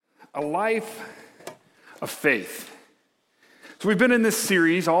A life of faith. So we've been in this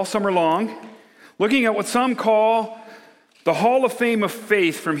series all summer long, looking at what some call the Hall of Fame of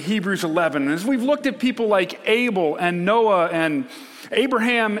Faith from Hebrews 11. And as we've looked at people like Abel and Noah and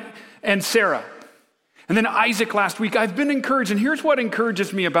Abraham and Sarah, and then Isaac last week, I've been encouraged, and here's what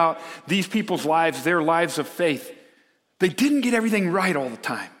encourages me about these people's lives, their lives of faith. They didn't get everything right all the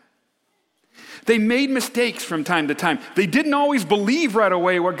time. They made mistakes from time to time. They didn't always believe right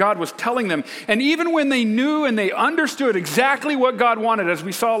away what God was telling them. And even when they knew and they understood exactly what God wanted, as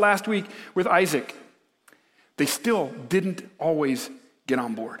we saw last week with Isaac, they still didn't always get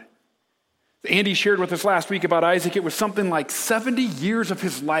on board. Andy shared with us last week about Isaac. It was something like 70 years of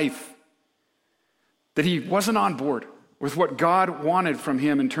his life that he wasn't on board with what God wanted from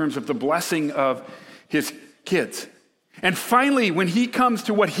him in terms of the blessing of his kids. And finally, when he comes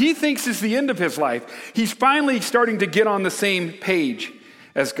to what he thinks is the end of his life, he's finally starting to get on the same page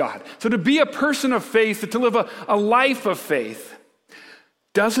as God. So to be a person of faith, to live a life of faith,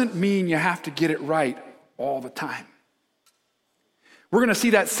 doesn't mean you have to get it right all the time. We're going to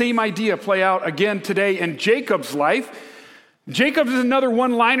see that same idea play out again today in Jacob's life. Jacob is another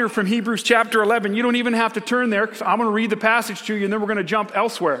one-liner from Hebrews chapter 11. You don't even have to turn there, because I'm going to read the passage to you, and then we're going to jump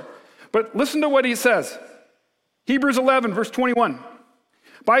elsewhere. But listen to what he says. Hebrews 11, verse 21.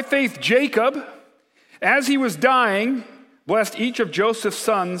 By faith, Jacob, as he was dying, blessed each of Joseph's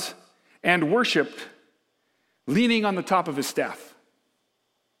sons and worshiped, leaning on the top of his staff.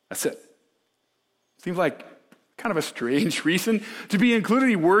 That's it. Seems like kind of a strange reason to be included.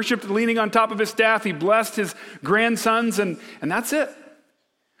 He worshiped, leaning on top of his staff. He blessed his grandsons, and that's it.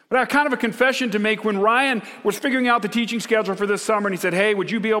 But I have kind of a confession to make. When Ryan was figuring out the teaching schedule for this summer, and he said, hey,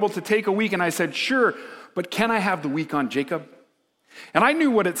 would you be able to take a week? And I said, sure. But can I have the week on Jacob? And I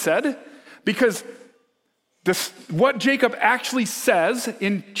knew what it said, because what Jacob actually says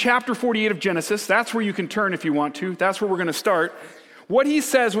in chapter 48 of Genesis, that's where you can turn if you want to. That's where we're going to start. What he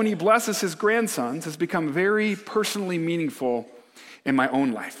says when he blesses his grandsons has become very personally meaningful in my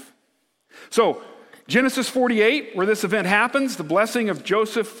own life. So Genesis 48, where this event happens, the blessing of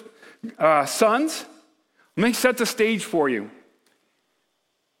Joseph's sons, let me set the stage for you.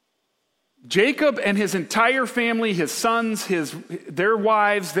 Jacob and his entire family, his sons, their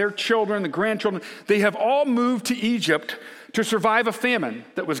wives, their children, the grandchildren, they have all moved to Egypt to survive a famine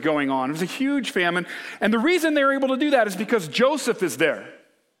that was going on. It was a huge famine. And the reason they're able to do that is because Joseph is there.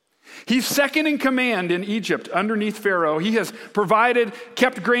 He's second in command in Egypt underneath Pharaoh. He has provided,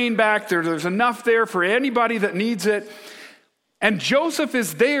 kept grain back there. There's enough there for anybody that needs it. And Joseph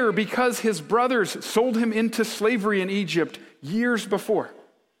is there because his brothers sold him into slavery in Egypt years before.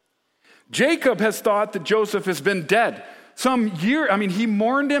 Jacob has thought that Joseph has been dead. He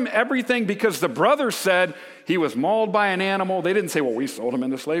mourned him, everything, because the brothers said he was mauled by an animal. They didn't say, well, we sold him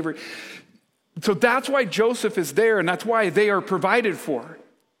into slavery. So that's why Joseph is there, and that's why they are provided for.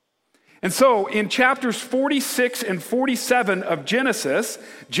 And so in chapters 46 and 47 of Genesis,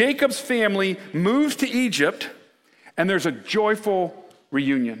 Jacob's family moves to Egypt, and there's a joyful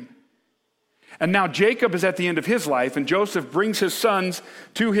reunion. And now Jacob is at the end of his life, and Joseph brings his sons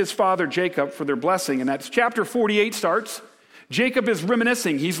to his father Jacob for their blessing. And that's chapter 48 starts. Jacob is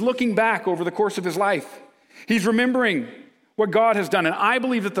reminiscing. He's looking back over the course of his life. He's remembering what God has done. And I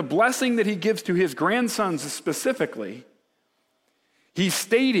believe that the blessing that he gives to his grandsons specifically, he's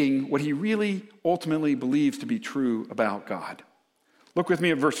stating what he really ultimately believes to be true about God. Look with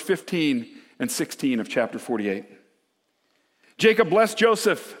me at verse 15 and 16 of chapter 48. Jacob blessed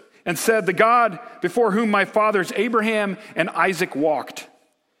Joseph and said, the God before whom my fathers Abraham and Isaac walked,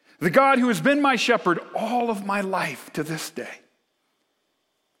 the God who has been my shepherd all of my life to this day,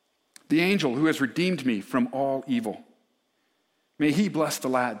 the angel who has redeemed me from all evil, may he bless the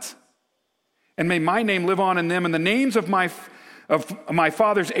lads, and may my name live on in them and the names of my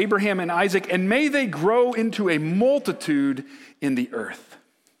fathers Abraham and Isaac, and may they grow into a multitude in the earth.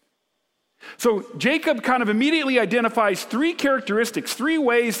 So Jacob kind of immediately identifies three characteristics, three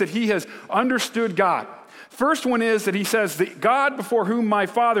ways that he has understood God. First one is that he says, the God before whom my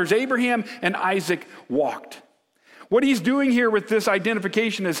fathers Abraham and Isaac walked. What he's doing here with this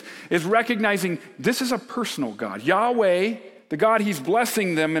identification is recognizing this is a personal God. Yahweh, the God he's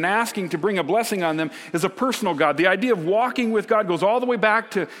blessing them and asking to bring a blessing on them, is a personal God. The idea of walking with God goes all the way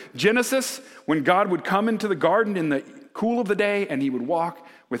back to Genesis, when God would come into the garden in the cool of the day and he would walk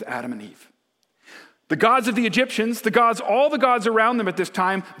with Adam and Eve. The gods of the Egyptians, all the gods around them at this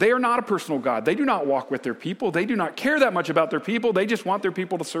time, they are not a personal God. They do not walk with their people. They do not care that much about their people. They just want their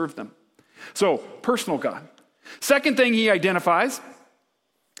people to serve them. So, personal God. Second thing he identifies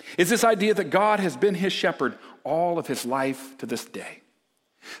is this idea that God has been his shepherd all of his life to this day.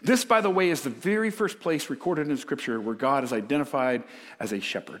 This, by the way, is the very first place recorded in Scripture where God is identified as a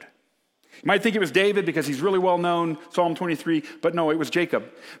shepherd. You might think it was David because he's really well known, Psalm 23, but no, it was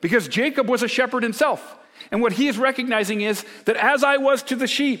Jacob. Because Jacob was a shepherd himself. And what he is recognizing is that as I was to the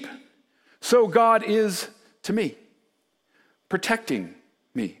sheep, so God is to me, protecting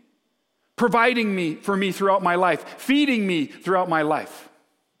me, providing for me throughout my life, feeding me throughout my life.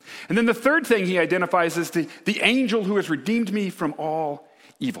 And then the third thing he identifies is the angel who has redeemed me from all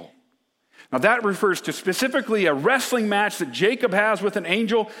evil. Now that refers to specifically a wrestling match that Jacob has with an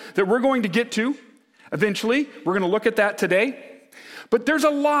angel that we're going to get to eventually. We're going to look at that today. But there's a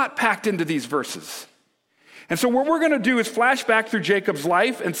lot packed into these verses. And so what we're going to do is flash back through Jacob's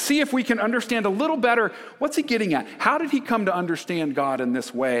life and see if we can understand a little better what's he getting at. How did he come to understand God in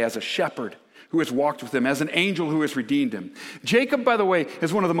this way as a shepherd who has walked with him, as an angel who has redeemed him? Jacob, by the way,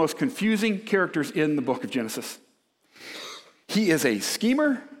 is one of the most confusing characters in the book of Genesis. He is a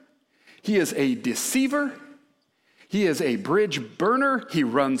schemer. He is a deceiver. He is a bridge burner. He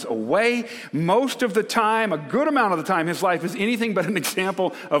runs away. Most of the time, a good amount of the time, his life is anything but an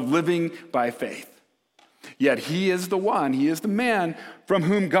example of living by faith. Yet he is the one, he is the man from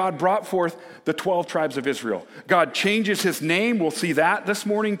whom God brought forth the 12 tribes of Israel. God changes his name, we'll see that this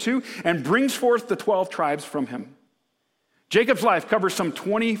morning too, and brings forth the 12 tribes from him. Jacob's life covers some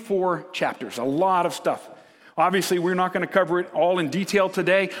 24 chapters, a lot of stuff. Obviously, we're not going to cover it all in detail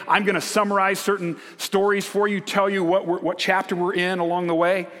today. I'm going to summarize certain stories for you, tell you what chapter we're in along the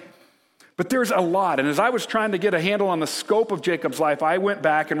way. But there's a lot. And as I was trying to get a handle on the scope of Jacob's life, I went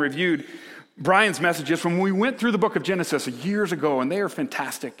back and reviewed Brian's messages from when we went through the book of Genesis years ago, and they are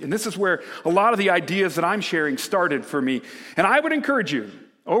fantastic. And this is where a lot of the ideas that I'm sharing started for me. And I would encourage you,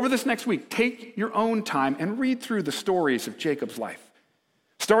 over this next week, take your own time and read through the stories of Jacob's life.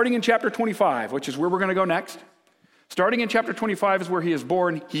 Starting in chapter 25, which is where we're going to go next. Starting in chapter 25 is where he is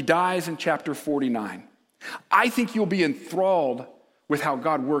born. He dies in chapter 49. I think you'll be enthralled with how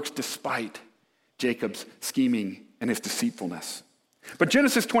God works despite Jacob's scheming and his deceitfulness. But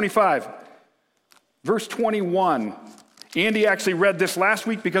Genesis 25, verse 21. Andy actually read this last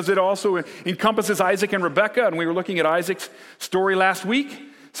week because it also encompasses Isaac and Rebekah, and we were looking at Isaac's story last week.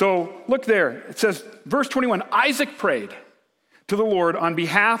 So look there. It says, verse 21, Isaac prayed to the Lord on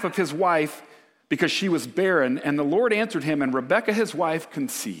behalf of his wife because she was barren, and the Lord answered him, and Rebekah, his wife,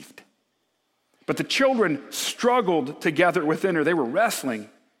 conceived. But the children struggled together within her. They were wrestling.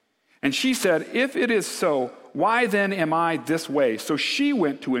 And she said, if it is so, why then am I this way? So she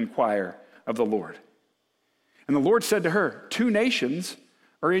went to inquire of the Lord. And the Lord said to her, 2 nations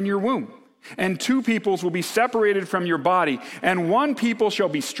are in your womb, and 2 peoples will be separated from your body, and 1 people shall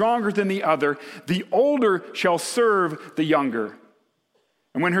be stronger than the other. The older shall serve the younger.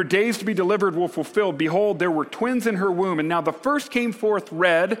 And when her days to be delivered were fulfilled, behold, there were twins in her womb. And now the first came forth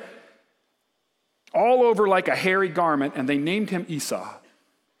red, all over like a hairy garment, and they named him Esau.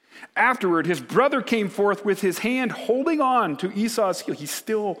 Afterward, his brother came forth with his hand holding on to Esau's heel. He's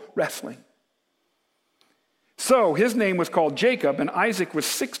still wrestling. So his name was called Jacob, and Isaac was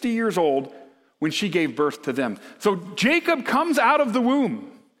 60 years old when she gave birth to them. So Jacob comes out of the womb,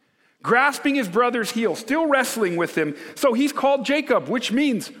 grasping his brother's heel, still wrestling with him. So he's called Jacob, which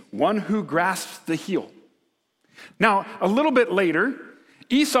means one who grasps the heel. Now, a little bit later,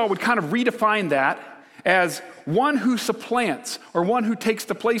 Esau would kind of redefine that as one who supplants or one who takes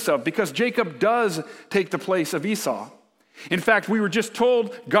the place of, because Jacob does take the place of Esau. In fact, we were just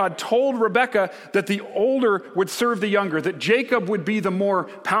told, God told Rebekah that the older would serve the younger, that Jacob would be the more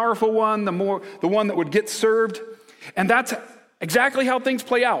powerful one, the one that would get served. And that's exactly how things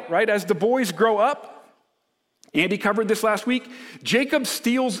play out, right? As the boys grow up, Andy covered this last week, Jacob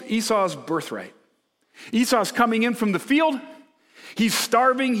steals Esau's birthright. Esau's coming in from the field. He's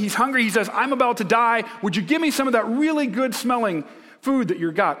starving. He's hungry. He says, I'm about to die. Would you give me some of that really good smelling food that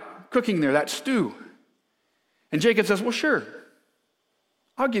you got cooking there, that stew? And Jacob says, well, sure.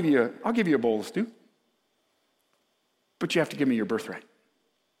 I'll give you a bowl of stew. But you have to give me your birthright.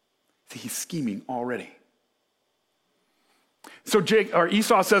 See, he's scheming already. So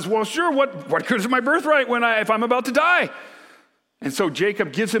Esau says, well, sure, what good is my birthright if I'm about to die? And so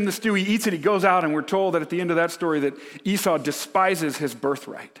Jacob gives him the stew, he eats it, he goes out, and we're told that at the end of that story that Esau despises his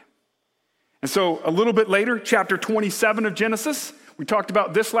birthright. And so a little bit later, chapter 27 of Genesis, we talked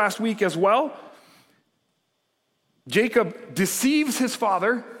about this last week as well. Jacob deceives his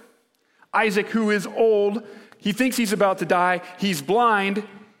father, Isaac, who is old. He thinks he's about to die. He's blind.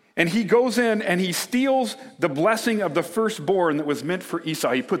 And he goes in and he steals the blessing of the firstborn that was meant for Esau.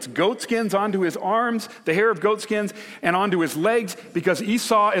 He puts goat skins onto his arms, the hair of goat skins, and onto his legs, because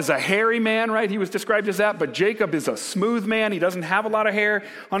Esau is a hairy man, right? He was described as that, but Jacob is a smooth man. He doesn't have a lot of hair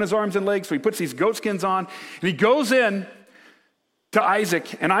on his arms and legs, so he puts these goat skins on. And he goes in to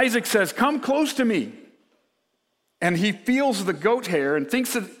Isaac, and Isaac says, "Come close to me." And he feels the goat hair and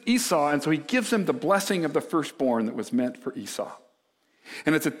thinks of Esau, and so he gives him the blessing of the firstborn that was meant for Esau.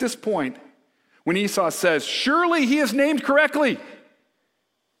 And it's at this point when Esau says, "Surely he is named correctly.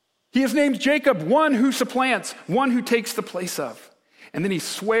 He is named Jacob, one who supplants, one who takes the place of." And then he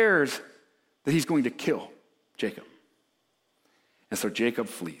swears that he's going to kill Jacob. And so Jacob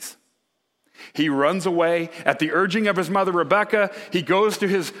flees. He runs away. At the urging of his mother Rebekah, he goes to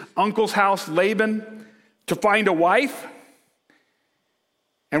his uncle's house, Laban, to find a wife.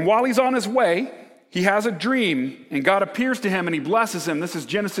 And while he's on his way, he has a dream, and God appears to him and he blesses him. This is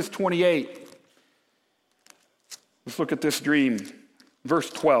Genesis 28. Let's look at this dream. Verse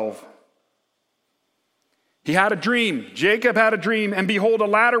 12. He had a dream. Jacob had a dream, and behold, a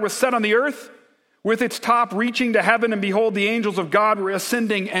ladder was set on the earth with its top reaching to heaven, and behold, the angels of God were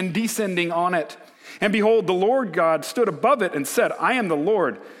ascending and descending on it. And behold, the Lord God stood above it and said, "I am the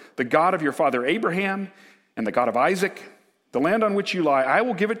Lord, the God of your father Abraham and the God of Isaac. The land on which you lie, I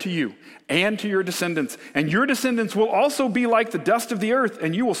will give it to you and to your descendants. And your descendants will also be like the dust of the earth,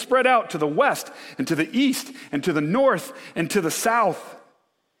 and you will spread out to the west and to the east and to the north and to the south.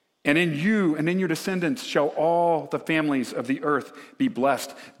 And in you and in your descendants shall all the families of the earth be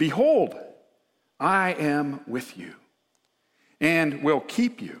blessed. Behold, I am with you and will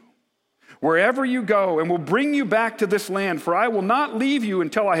keep you wherever you go, and will bring you back to this land, for I will not leave you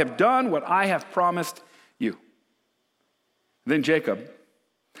until I have done what I have promised you." Then Jacob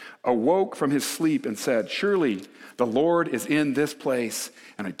awoke from his sleep and said, "Surely the Lord is in this place,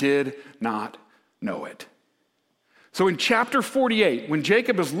 and I did not know it." So in chapter 48, when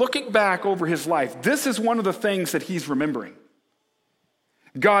Jacob is looking back over his life, this is one of the things that he's remembering.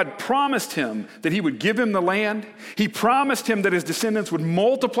 God promised him that he would give him the land. He promised him that his descendants would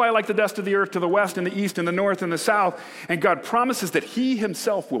multiply like the dust of the earth to the west and the east and the north and the south. And God promises that he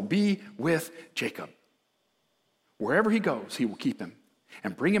himself will be with Jacob. Wherever he goes, he will keep him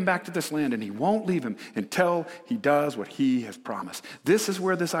and bring him back to this land, and he won't leave him until he does what he has promised. This is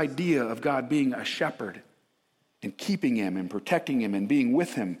where this idea of God being a shepherd and keeping him and protecting him and being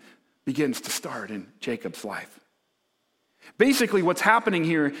with him begins to start in Jacob's life. Basically, what's happening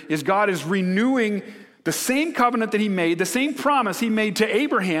here is God is renewing the same covenant that he made, the same promise he made to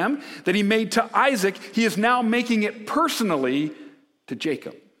Abraham, that he made to Isaac. He is now making it personally to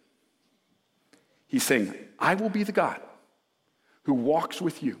Jacob. He's saying, "I will be the God who walks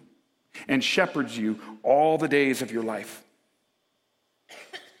with you and shepherds you all the days of your life."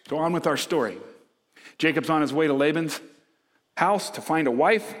 Go on with our story. Jacob's on his way to Laban's house to find a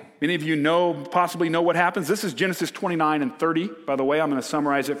wife. Many of you possibly know what happens. This is Genesis 29 and 30. By the way, I'm going to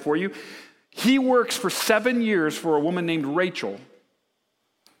summarize it for you. He works for 7 years for a woman named Rachel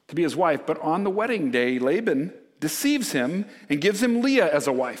to be his wife, but on the wedding day, Laban deceives him and gives him Leah as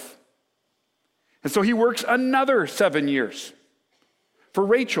a wife. And so he works another 7 years for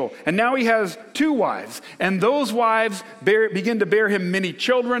Rachel. And now he has 2 wives. And those wives begin to bear him many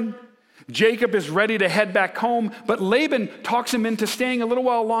children. Jacob is ready to head back home. But Laban talks him into staying a little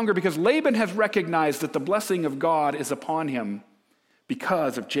while longer, because Laban has recognized that the blessing of God is upon him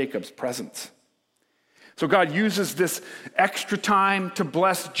because of Jacob's presence. So God uses this extra time to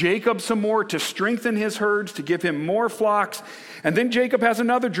bless Jacob some more, to strengthen his herds, to give him more flocks. And then Jacob has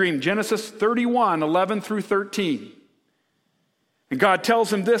another dream, Genesis 31, 11 through 13. And God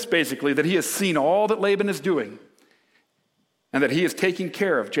tells him this, basically, that he has seen all that Laban is doing and that he is taking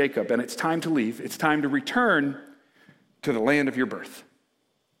care of Jacob, and it's time to leave. It's time to return to the land of your birth.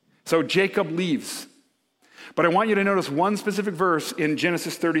 So Jacob leaves. But I want you to notice one specific verse in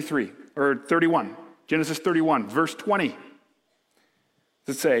Genesis 31. Genesis 31, verse 20.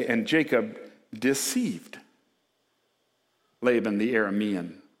 Does it say, "And Jacob deceived Laban the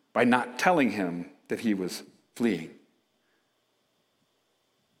Aramean by not telling him that he was fleeing."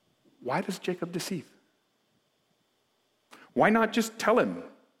 Why does Jacob deceive? Why not just tell him,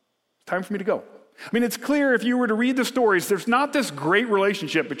 "It's time for me to go"? I mean, it's clear if you were to read the stories, there's not this great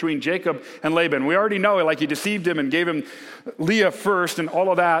relationship between Jacob and Laban. We already know, like, he deceived him and gave him Leah first and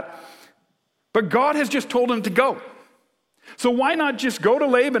all of that. But God has just told him to go. So why not just go to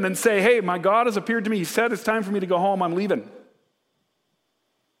Laban and say, "Hey, my God has appeared to me. He said it's time for me to go home. I'm leaving."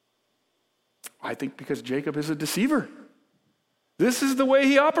 I think because Jacob is a deceiver. This is the way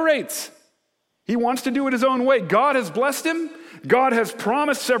he operates. He wants to do it his own way. God has blessed him. God has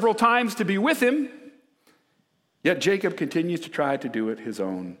promised several times to be with him. Yet Jacob continues to try to do it his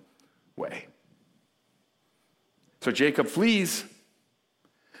own way. So Jacob flees.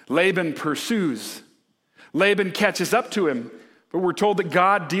 Laban pursues. Laban catches up to him. But we're told that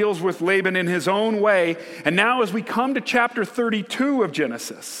God deals with Laban in his own way. And now as we come to chapter 32 of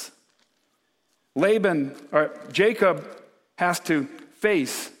Genesis, Jacob has to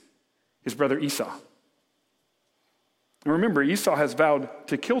face his brother Esau. And remember, Esau has vowed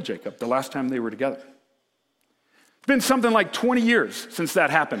to kill Jacob the last time they were together. It's been something like 20 years since that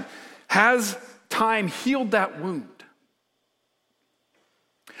happened. Has time healed that wound?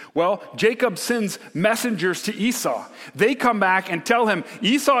 Well, Jacob sends messengers to Esau. They come back and tell him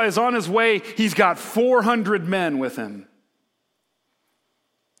Esau is on his way. He's got 400 men with him.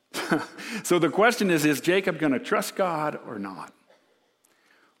 So the question is Jacob going to trust God or not?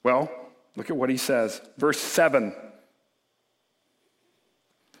 Well, look at what he says. Verse 7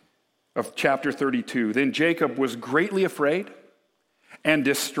 of chapter 32. Then Jacob was greatly afraid and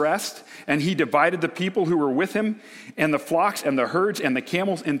distressed, and he divided the people who were with him and the flocks and the herds and the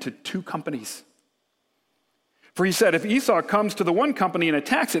camels into 2 companies. For he said, if Esau comes to the one company and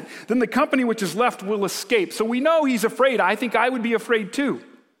attacks it, then the company which is left will escape. So we know he's afraid. I think I would be afraid too.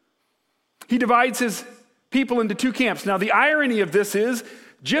 He divides his people into 2 camps. Now the irony of this is,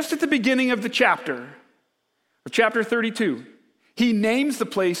 just at the beginning of the chapter, of chapter 32, he names the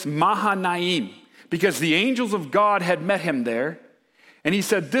place Mahanaim because the angels of God had met him there. And he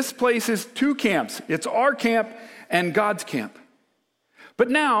said, this place is 2 camps. It's our camp and God's camp. But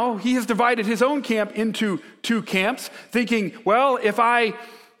now he has divided his own camp into 2 camps, thinking, well, if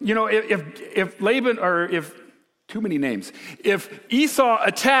Laban, or if, too many names, if Esau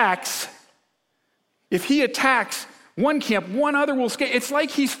attacks, if he attacks one camp, one other will escape. It's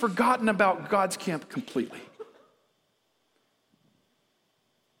like he's forgotten about God's camp completely.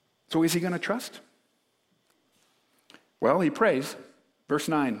 So is he going to trust? Well, he prays. Verse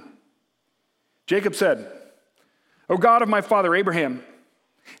 9, Jacob said, O God of my father Abraham,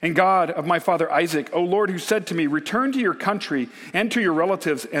 and God of my father Isaac, O Lord, who said to me, return to your country and to your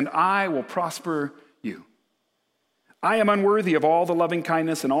relatives, and I will prosper you. I am unworthy of all the loving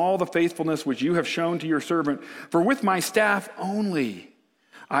kindness and all the faithfulness which you have shown to your servant, for with my staff only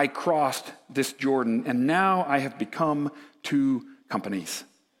I crossed this Jordan, and now I have become 2 companies.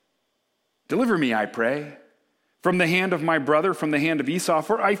 Deliver me, I pray, from the hand of my brother, from the hand of Esau,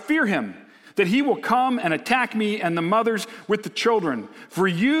 for I fear him, that he will come and attack me and the mothers with the children. For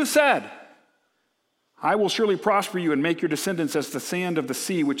you said, I will surely prosper you and make your descendants as the sand of the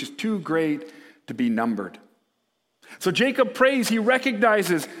sea, which is too great to be numbered. So Jacob prays. He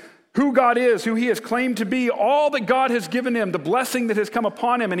recognizes who God is, who he has claimed to be, all that God has given him, the blessing that has come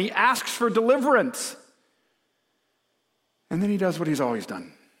upon him, and he asks for deliverance. And then he does what he's always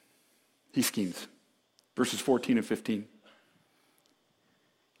done. He schemes. Verses 14 and 15.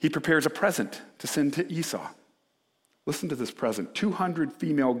 He prepares a present to send to Esau. Listen to this present. 200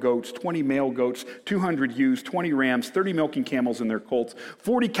 female goats, 20 male goats, 200 ewes, 20 rams, 30 milking camels and their colts,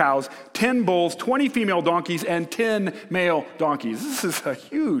 40 cows, 10 bulls, 20 female donkeys, and 10 male donkeys. This is a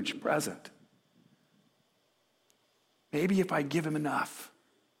huge present. Maybe if I give him enough,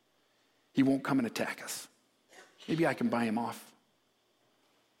 he won't come and attack us. Maybe I can buy him off.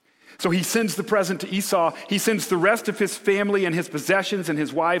 So he sends the present to Esau. He sends the rest of his family and his possessions and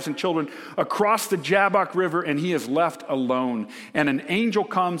his wives and children across the Jabbok River, and he is left alone. And an angel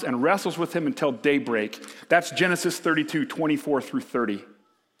comes and wrestles with him until daybreak. That's Genesis 32, 24 through 30.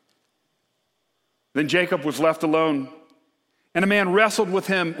 Then Jacob was left alone, and a man wrestled with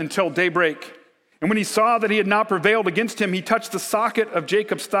him until daybreak. And when he saw that he had not prevailed against him, he touched the socket of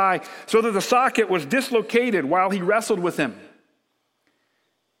Jacob's thigh, so that the socket was dislocated while he wrestled with him.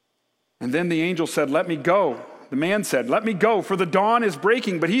 And then the angel said, let me go. The man said, let me go, for the dawn is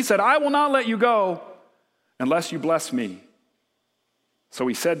breaking. But he said, I will not let you go unless you bless me. So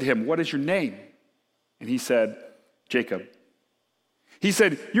he said to him, what is your name? And he said, Jacob. He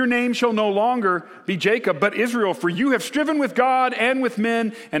said, your name shall no longer be Jacob, but Israel, for you have striven with God and with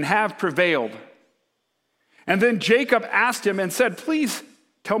men and have prevailed. And then Jacob asked him and said, please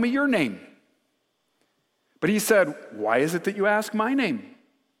tell me your name. But he said, why is it that you ask my name?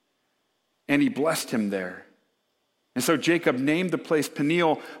 And he blessed him there. And so Jacob named the place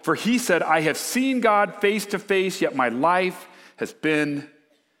Peniel, for he said, I have seen God face to face, yet my life has been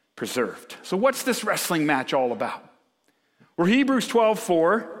preserved. So what's this wrestling match all about? Well, Hebrews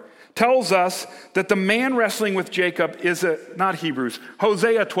 12:4 tells us that the man wrestling with Jacob is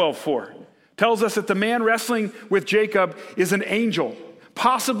Hosea 12:4 tells us that the man wrestling with Jacob is an angel.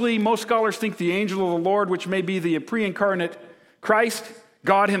 possibly most scholars think the angel of the Lord, which may be the pre-incarnate Christ,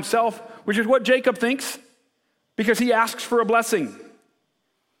 God himself, which is what Jacob thinks, because he asks for a blessing.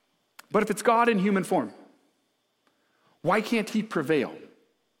 But if it's God in human form, why can't he prevail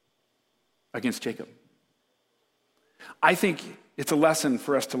against Jacob? I think it's a lesson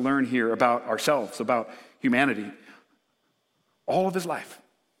for us to learn here about ourselves, about humanity. All of his life,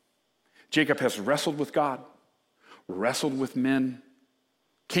 Jacob has wrestled with God, wrestled with men,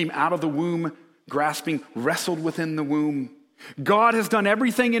 came out of the womb grasping, wrestled within the womb. God has done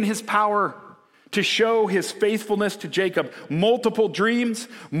everything in his power to show his faithfulness to Jacob. Multiple dreams,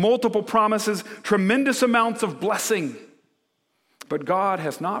 multiple promises, tremendous amounts of blessing. But God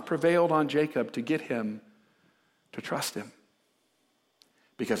has not prevailed on Jacob to get him to trust him,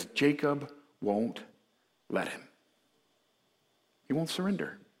 because Jacob won't let him. He won't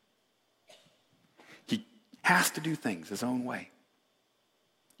surrender. He has to do things his own way,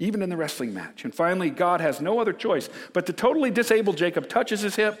 even in the wrestling match. And finally, God has no other choice but to totally disable Jacob, touches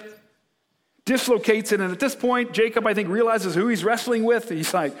his hip, dislocates it, and at this point, Jacob, I think, realizes who he's wrestling with.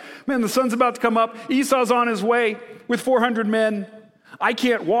 He's like, man, the sun's about to come up. Esau's on his way with 400 men. I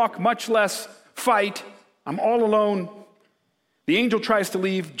can't walk, much less fight. I'm all alone. The angel tries to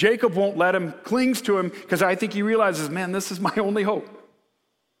leave. Jacob won't let him, clings to him, because I think he realizes, man, this is my only hope.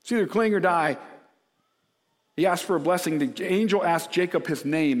 It's either cling or die. He asks for a blessing. The angel asks Jacob his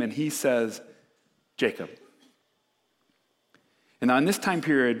name, and he says, Jacob. And now in this time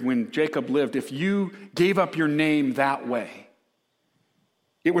period when Jacob lived, if you gave up your name that way,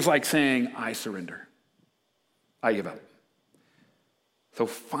 it was like saying, I surrender. I give up. So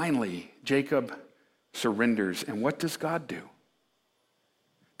finally, Jacob surrenders. And what does God do?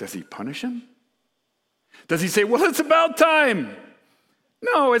 Does he punish him? Does he say, well, it's about time?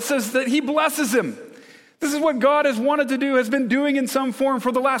 No, it says that he blesses him. This is what God has wanted to do, has been doing in some form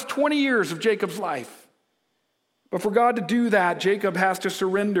for the last 20 years of Jacob's life. But for God to do that, Jacob has to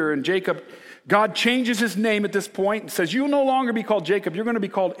surrender. And God changes his name at this point and says, you'll no longer be called Jacob, you're going to be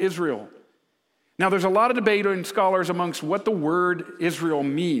called Israel. Now, there's a lot of debate in scholars amongst what the word Israel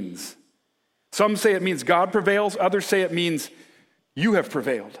means. Some say it means God prevails. Others say it means you have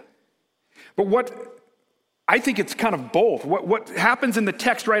prevailed. But I think it's kind of both. What happens in the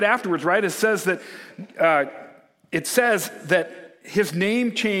text right afterwards, right? It says that his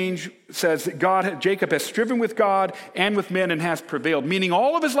name change says that Jacob has striven with God and with men and has prevailed. Meaning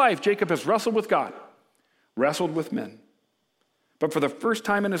all of his life, Jacob has wrestled with God, wrestled with men. But for the first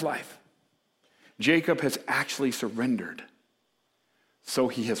time in his life, Jacob has actually surrendered. So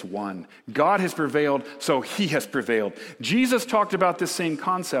he has won. God has prevailed, so he has prevailed. Jesus talked about this same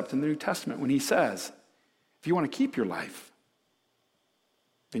concept in the New Testament when he says, if you want to keep your life,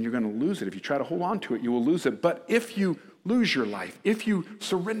 then you're going to lose it. If you try to hold on to it, you will lose it. But if you lose your life, if you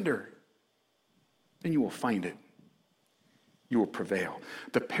surrender, then you will find it. You will prevail.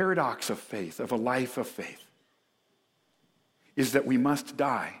 The paradox of faith, of a life of faith, is that we must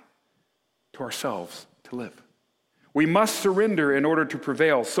die to ourselves to live. We must surrender in order to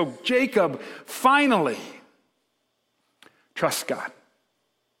prevail. So Jacob finally trusts God.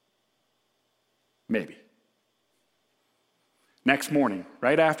 Maybe. Next morning,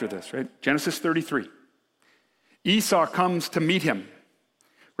 right after this, right? Genesis 33. Esau comes to meet him,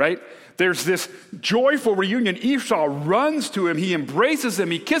 right? There's this joyful reunion. Esau runs to him. He embraces him.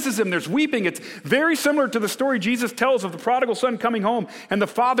 He kisses him. There's weeping. It's very similar to the story Jesus tells of the prodigal son coming home and the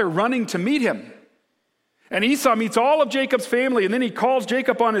father running to meet him. And Esau meets all of Jacob's family, and then he calls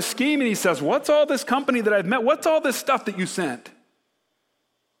Jacob on his scheme, and he says, what's all this company that I've met? What's all this stuff that you sent?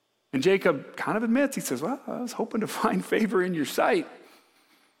 And Jacob kind of admits, he says, well, I was hoping to find favor in your sight.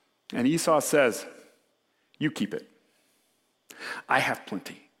 And Esau says, you keep it. I have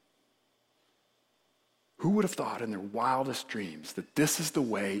plenty. Who would have thought in their wildest dreams that this is the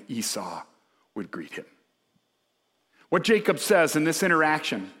way Esau would greet him? What Jacob says in this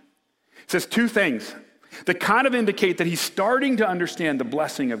interaction says two things that kind of indicate that he's starting to understand the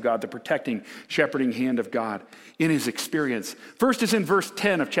blessing of God, the protecting, shepherding hand of God in his experience. First is in verse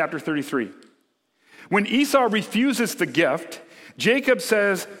 10 of chapter 33. When Esau refuses the gift, Jacob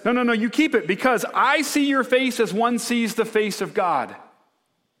says, no, you keep it, because I see your face as one sees the face of God,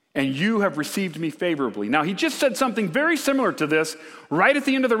 and you have received me favorably. Now, he just said something very similar to this right at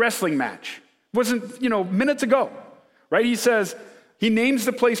the end of the wrestling match. It wasn't, minutes ago, right? He names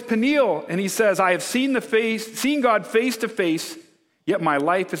the place Peniel, and he says, I have seen God face to face, yet my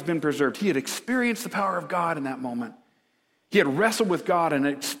life has been preserved. He had experienced the power of God in that moment. He had wrestled with God and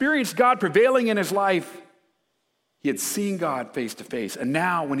experienced God prevailing in his life. He had seen God face to face. And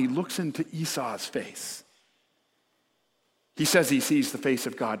now when he looks into Esau's face, He says he sees the face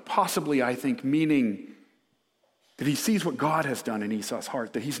of God, possibly, I think, meaning that he sees what God has done in Esau's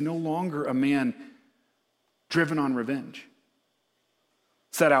heart, that he's no longer a man driven on revenge,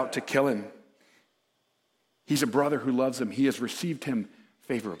 set out to kill him. He's a brother who loves him. He has received him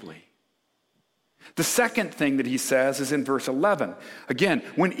favorably. The second thing that he says is in verse 11. Again,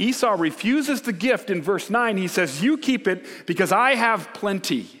 when Esau refuses the gift in verse 9, he says, "You keep it because I have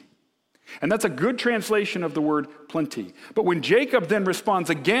plenty." And that's a good translation of the word plenty. But when Jacob then responds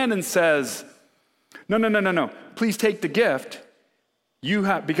again and says, No, please take the gift,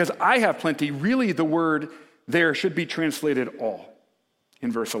 because I have plenty, really the word there should be translated all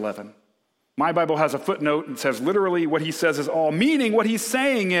in verse 11. My Bible has a footnote and says literally what he says is all, meaning what he's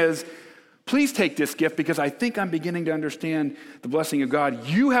saying is, please take this gift because I think I'm beginning to understand the blessing of God.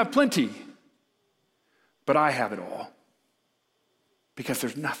 You have plenty, but I have it all because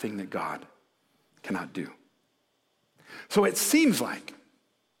there's nothing that God cannot do. So it seems like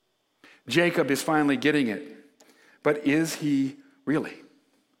Jacob is finally getting it, but is he really?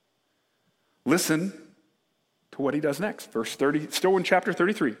 Listen to what he does next. Verse 30, still in chapter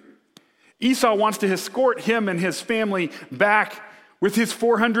 33. Esau wants to escort him and his family back with his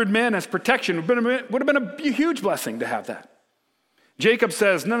 400 men as protection. Would have been a huge blessing to have that. Jacob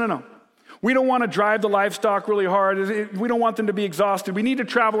says, no. We don't want to drive the livestock really hard. We don't want them to be exhausted. We need to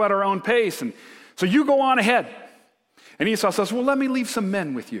travel at our own pace. And so you go on ahead. And Esau says, well, let me leave some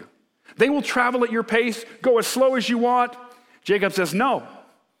men with you. They will travel at your pace, go as slow as you want. Jacob says, no.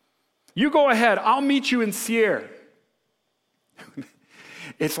 You go ahead. I'll meet you in Seir.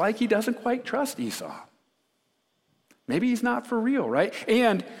 It's like he doesn't quite trust Esau. Maybe he's not for real, right?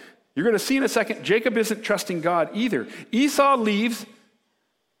 And you're going to see in a second, Jacob isn't trusting God either. Esau leaves.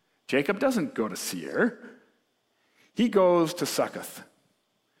 Jacob doesn't go to Seir. He goes to Succoth,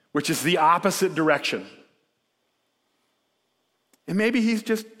 which is the opposite direction. And maybe he's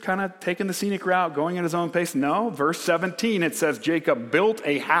just kind of taking the scenic route, going at his own pace. No, verse 17, it says Jacob built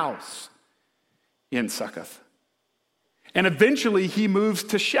a house in Succoth. And eventually he moves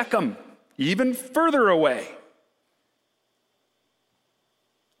to Shechem, even further away.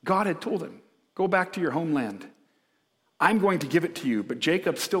 God had told him, go back to your homeland. I'm going to give it to you. But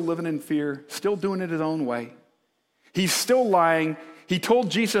Jacob's still living in fear, still doing it his own way. He's still lying. He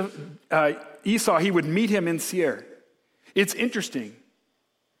told Esau he would meet him in Seir. It's interesting.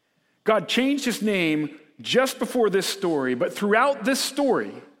 God changed his name just before this story, but throughout this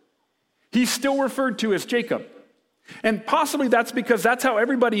story, he's still referred to as Jacob. And possibly that's because that's how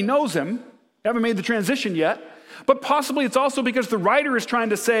everybody knows him. Haven't made the transition yet. But possibly it's also because the writer is trying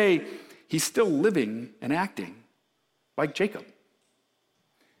to say he's still living and acting like Jacob.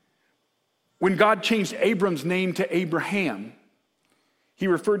 When God changed Abram's name to Abraham, he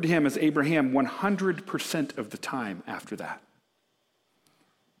referred to him as Abraham 100% of the time after that.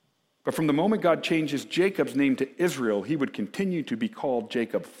 But from the moment God changes Jacob's name to Israel, he would continue to be called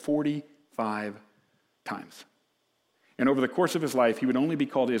Jacob 45 times. And over the course of his life, he would only be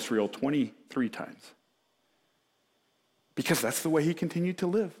called Israel 23 times. Because that's the way he continued to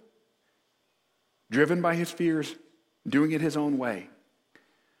live. Driven by his fears, doing it his own way.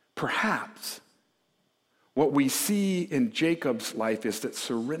 Perhaps what we see in Jacob's life is that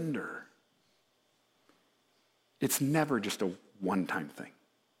surrender, it's never just a one-time thing.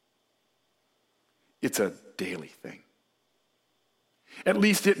 It's a daily thing. At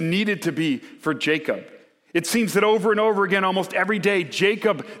least it needed to be for Jacob. It seems that over and over again, almost every day,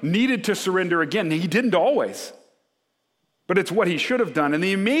 Jacob needed to surrender again. He didn't always, but it's what he should have done. And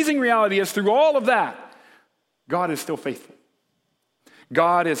the amazing reality is through all of that, God is still faithful.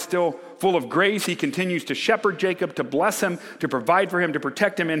 God is still full of grace. He continues to shepherd Jacob, to bless him, to provide for him, to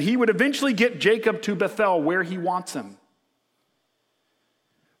protect him. And he would eventually get Jacob to Bethel where he wants him.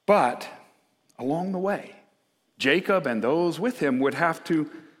 But along the way, Jacob and those with him would have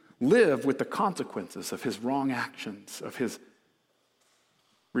to live with the consequences of his wrong actions, of his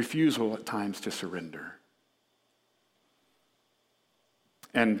refusal at times to surrender.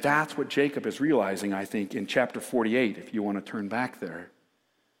 And that's what Jacob is realizing, I think, in chapter 48, if you want to turn back there,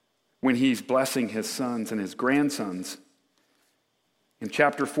 when he's blessing his sons and his grandsons. In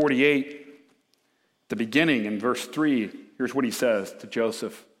chapter 48, the beginning in verse 3, here's what he says to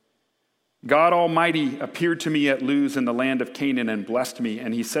Joseph. God Almighty appeared to me at Luz in the land of Canaan and blessed me.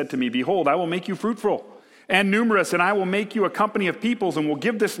 And he said to me, behold, I will make you fruitful and numerous, and I will make you a company of peoples, and will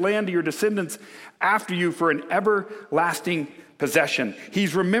give this land to your descendants after you for an everlasting possession.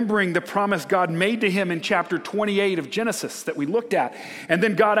 He's remembering the promise God made to him in chapter 28 of Genesis that we looked at. And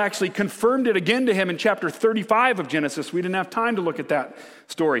then God actually confirmed it again to him in chapter 35 of Genesis. We didn't have time to look at that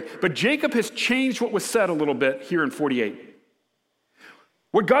story. But Jacob has changed what was said a little bit here in 48.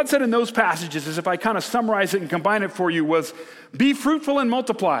 What God said in those passages is, if I kind of summarize it and combine it for you, was be fruitful and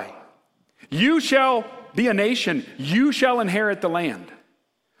multiply. You shall be a nation. You shall inherit the land.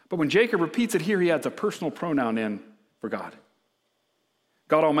 But when Jacob repeats it here, he adds a personal pronoun in for God.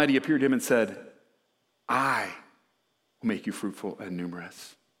 God Almighty appeared to him and said, I will make you fruitful and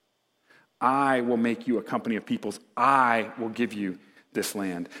numerous. I will make you a company of peoples. I will give you this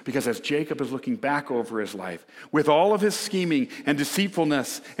land. Because as Jacob is looking back over his life, with all of his scheming and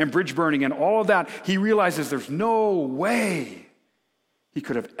deceitfulness and bridge burning and all of that, he realizes there's no way he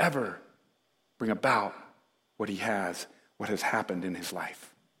could have ever bring about what he has, what has happened in his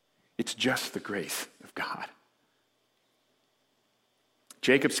life. It's just the grace of God.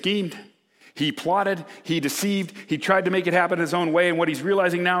 Jacob schemed. He plotted, he deceived, he tried to make it happen his own way, and what he's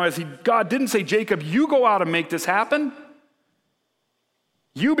realizing now is God didn't say, Jacob, you go out and make this happen.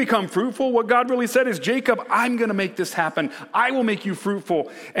 You become fruitful. What God really said is, Jacob, I'm going to make this happen. I will make you fruitful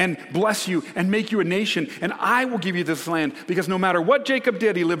and bless you and make you a nation, and I will give you this land. Because no matter what Jacob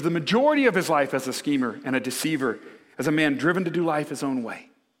did, he lived the majority of his life as a schemer and a deceiver, as a man driven to do life his own way.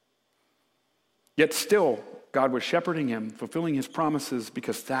 Yet still, God was shepherding him, fulfilling his promises,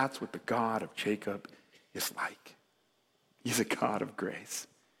 because that's what the God of Jacob is like. He's a God of grace,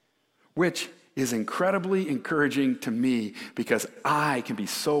 which is incredibly encouraging to me, because I can be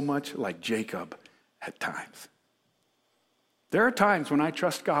so much like Jacob at times. There are times when I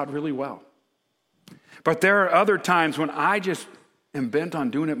trust God really well, but there are other times when I just am bent on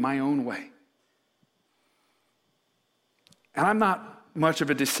doing it my own way. And I'm not much of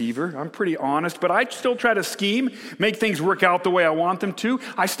a deceiver. I'm pretty honest, but I still try to scheme, make things work out the way I want them to.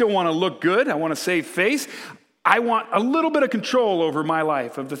 I still want to look good. I want to save face. I want a little bit of control over my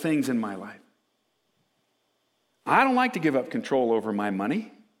life, of the things in my life. I don't like to give up control over my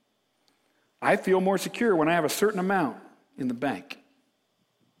money. I feel more secure when I have a certain amount in the bank.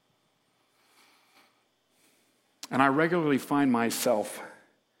 And I regularly find myself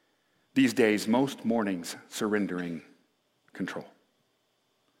these days, most mornings, surrendering control.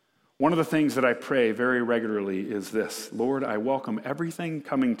 One of the things that I pray very regularly is this: Lord, I welcome everything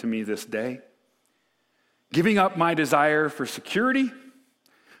coming to me this day, giving up my desire for security,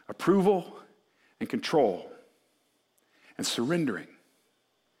 approval, and control, and surrendering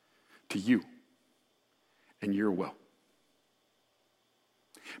to you and your will.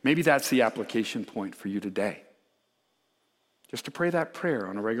 Maybe that's the application point for you today. Just to pray that prayer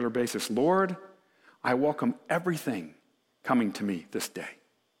on a regular basis. Lord, I welcome everything coming to me this day,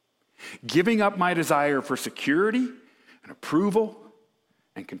 giving up my desire for security and approval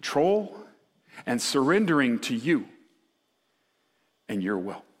and control, and surrendering to you and your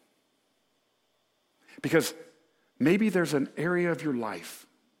will. Because maybe there's an area of your life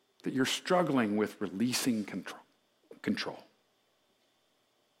that you're struggling with releasing control.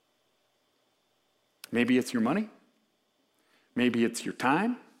 Maybe it's your money. Maybe it's your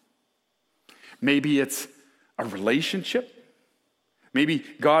time. Maybe it's a relationship. Maybe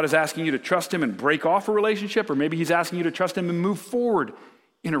God is asking you to trust him and break off a relationship, or maybe he's asking you to trust him and move forward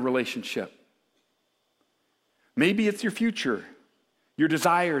in a relationship. Maybe it's your future, your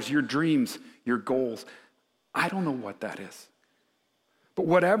desires, your dreams, your goals. I don't know what that is. But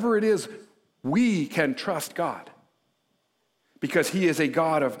whatever it is, we can trust God, because he is a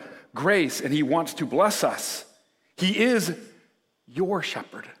God of grace and he wants to bless us. He is your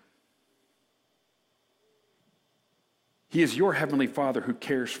shepherd. He is your heavenly Father who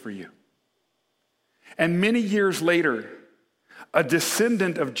cares for you. And many years later, a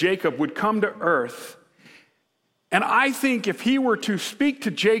descendant of Jacob would come to earth. And I think if he were to speak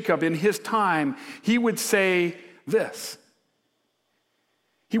to Jacob in his time, he would say this.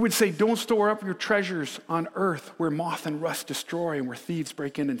 He would say, don't store up your treasures on earth where moth and rust destroy and where thieves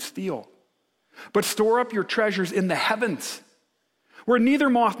break in and steal. But store up your treasures in the heavens, where neither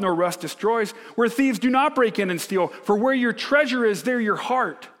moth nor rust destroys, where thieves do not break in and steal. For where your treasure is, there your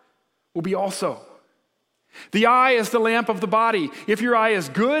heart will be also. The eye is the lamp of the body. If your eye is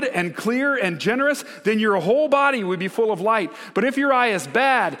good and clear and generous, then your whole body will be full of light. But if your eye is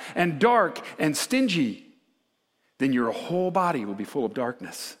bad and dark and stingy, then your whole body will be full of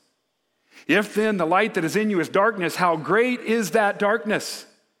darkness. If then the light that is in you is darkness, how great is that darkness?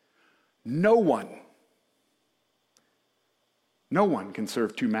 No one can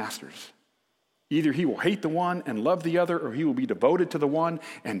serve two masters. Either he will hate the one and love the other, or he will be devoted to the one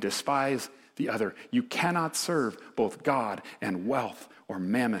and despise the other. You cannot serve both God and wealth or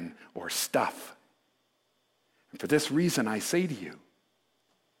mammon or stuff. And for this reason, I say to you,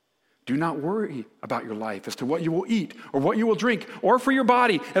 do not worry about your life as to what you will eat or what you will drink, or for your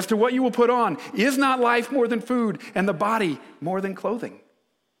body as to what you will put on. Is not life more than food, and the body more than clothing?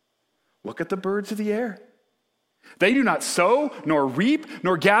 Look at the birds of the air. They do not sow, nor reap,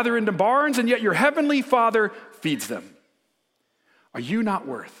 nor gather into barns, and yet your heavenly Father feeds them. Are you not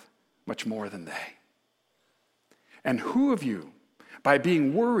worth much more than they? And who of you, by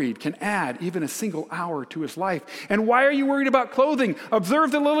being worried, can add even a single hour to his life? And why are you worried about clothing?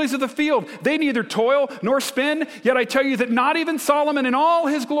 Observe the lilies of the field. They neither toil nor spin, yet I tell you that not even Solomon in all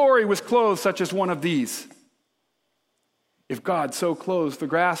his glory was clothed such as one of these. If God so clothes the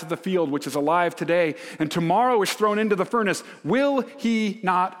grass of the field, which is alive today, and tomorrow is thrown into the furnace, will he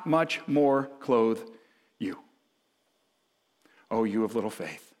not much more clothe you? Oh, you of little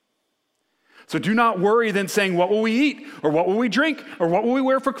faith. So do not worry then, saying, what will we eat? Or what will we drink? Or what will we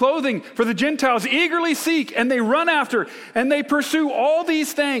wear for clothing? For the Gentiles eagerly seek, and they run after, and they pursue all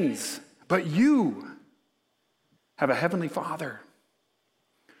these things. But you have a heavenly Father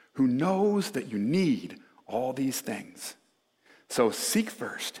who knows that you need all these things. So seek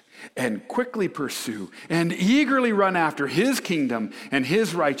first and quickly pursue and eagerly run after his kingdom and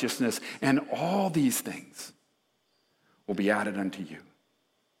his righteousness, and all these things will be added unto you.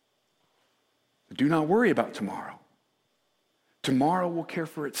 Do not worry about tomorrow. Tomorrow will care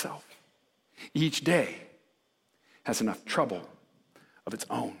for itself. Each day has enough trouble of its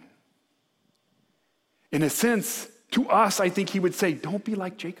own. In a sense, to us, I think he would say, don't be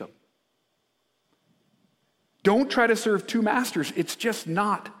like Jacob. Don't try to serve two masters. It's just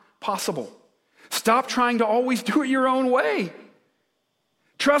not possible. Stop trying to always do it your own way.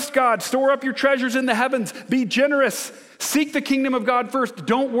 Trust God. Store up your treasures in the heavens. Be generous. Seek the kingdom of God first.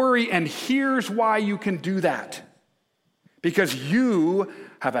 Don't worry. And here's why you can do that. Because you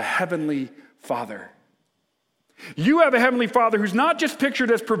have a heavenly Father. You have a heavenly Father who's not just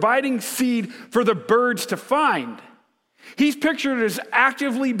pictured as providing seed for the birds to find. He's pictured as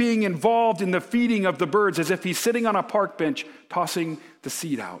actively being involved in the feeding of the birds, as if he's sitting on a park bench tossing the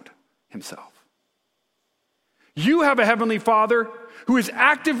seed out himself. You have a heavenly Father who is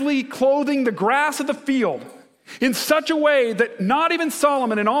actively clothing the grass of the field in such a way that not even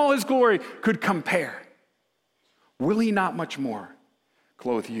Solomon in all his glory could compare. Will he not much more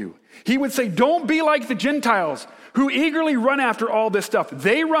clothe you? He would say, don't be like the Gentiles who eagerly run after all this stuff.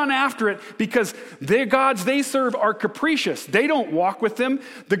 They run after it because the gods they serve are capricious. They don't walk with them.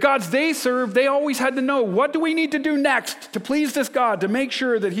 The gods they serve, they always had to know, what do we need to do next to please this God, to make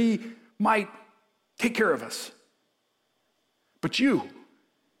sure that he might take care of us? But you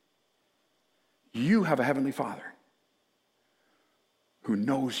have a heavenly Father who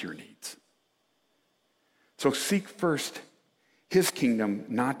knows your needs. So seek first his kingdom,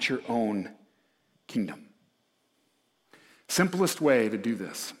 not your own kingdom. Simplest way to do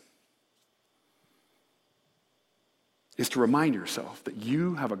this is to remind yourself that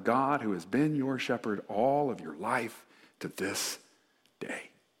you have a God who has been your shepherd all of your life to this day.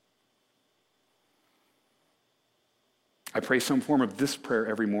 I pray some form of this prayer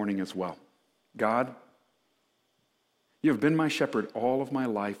every morning as well. God, you have been my shepherd all of my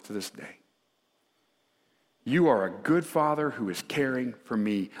life to this day. You are a good Father who is caring for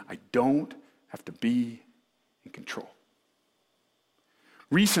me. I don't have to be in control.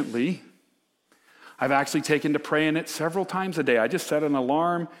 Recently, I've actually taken to praying it several times a day. I just set an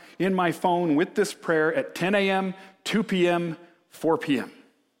alarm in my phone with this prayer at 10 a.m., 2 p.m., 4 p.m.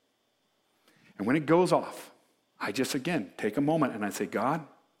 And when it goes off, I just, again, take a moment and I say, God,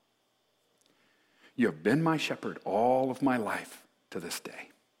 you have been my shepherd all of my life to this day.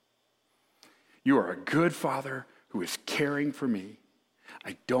 You are a good Father who is caring for me.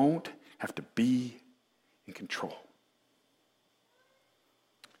 I don't have to be in control.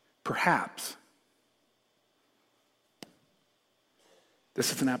 Perhaps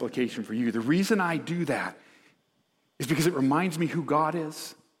this is an application for you. The reason I do that is because it reminds me who God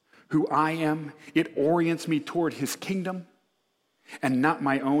is, who I am. It orients me toward his kingdom and not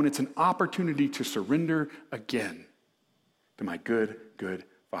my own. It's an opportunity to surrender again to my good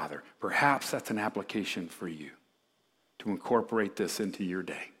Father. Perhaps that's an application for you to incorporate this into your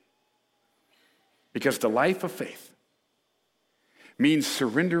day. Because the life of faith means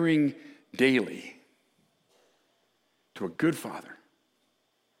surrendering daily to a good Father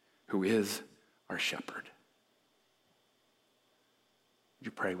who is our shepherd. Would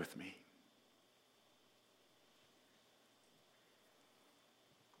you pray with me?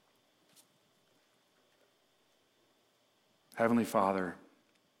 Heavenly Father,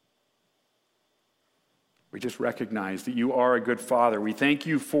 we just recognize that you are a good Father. We thank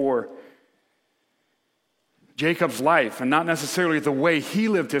you for Jacob's life, and not necessarily the way he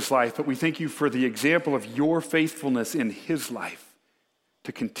lived his life, but we thank you for the example of your faithfulness in his life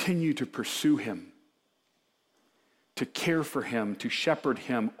to continue to pursue him, to care for him, to shepherd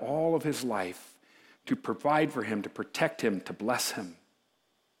him all of his life, to provide for him, to protect him, to bless him.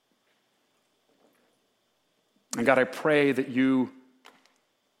 And God, I pray that you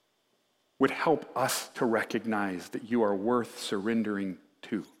would help us to recognize that you are worth surrendering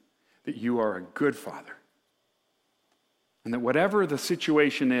to, that you are a good Father. And that whatever the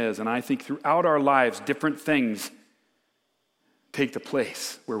situation is, and I think throughout our lives, different things take the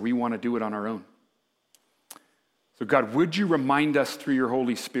place where we want to do it on our own. So God, would you remind us through your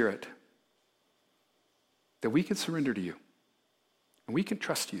Holy Spirit that we can surrender to you and we can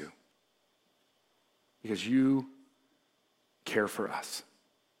trust you because you care for us.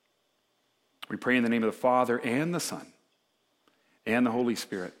 We pray in the name of the Father and the Son and the Holy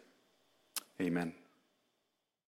Spirit. Amen.